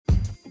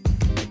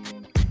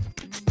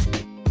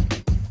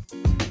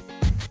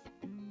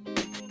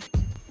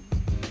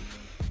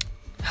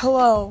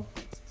Hello,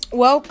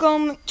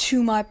 welcome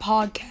to my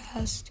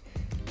podcast.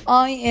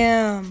 I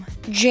am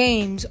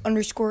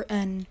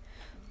James_N,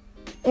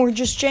 or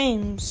just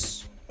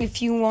James,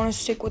 if you want to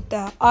stick with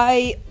that.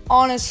 I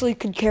honestly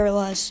could care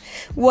less.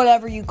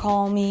 Whatever you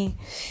call me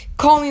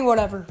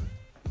whatever.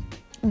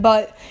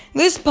 But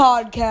this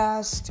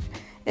podcast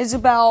is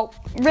about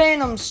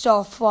random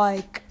stuff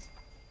like,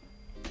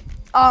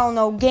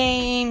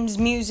 games,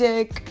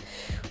 music,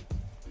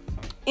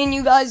 and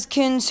you guys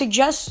can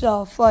suggest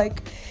stuff,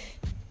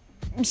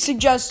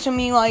 suggest to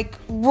me,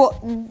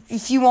 what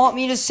if you want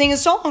me to sing a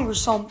song or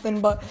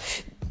something. But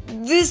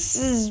this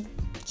is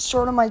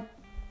sort of my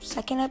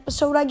second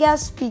episode, I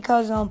guess,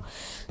 because I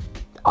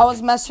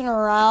was messing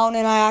around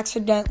and I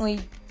accidentally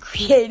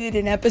created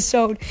an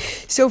episode.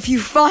 So if you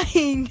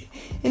find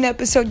an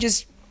episode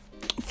just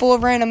full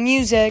of random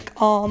music,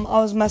 I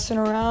was messing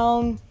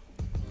around.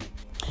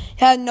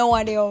 Had no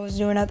idea what I was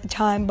doing at the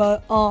time,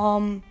 but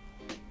kind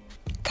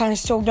of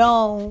still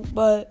don't,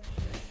 but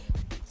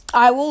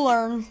I will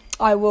learn,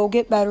 I will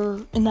get better,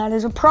 and that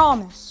is a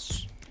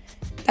promise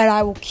that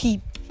I will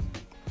keep.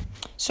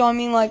 So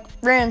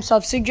random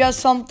stuff, suggest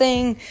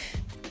something,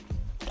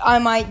 I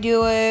might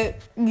do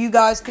it, you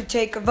guys could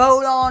take a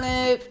vote on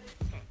it,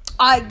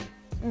 I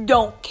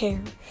don't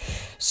care.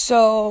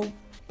 So,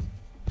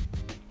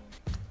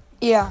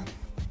 yeah,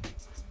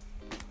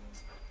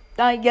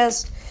 I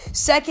guess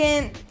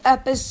second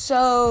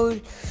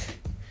episode,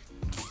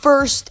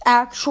 first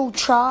actual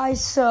try,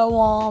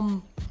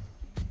 so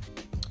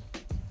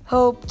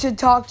hope to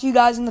talk to you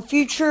guys in the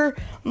future.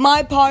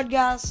 My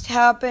podcast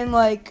happen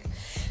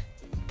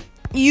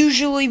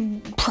usually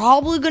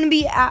probably gonna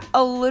be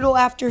a little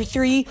after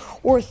 3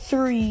 or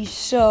 3,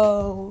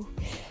 so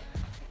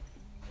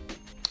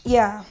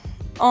yeah,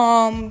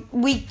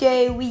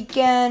 weekday,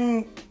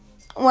 weekend,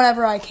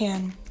 whenever I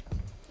can.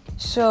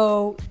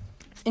 So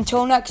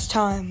until next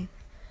time.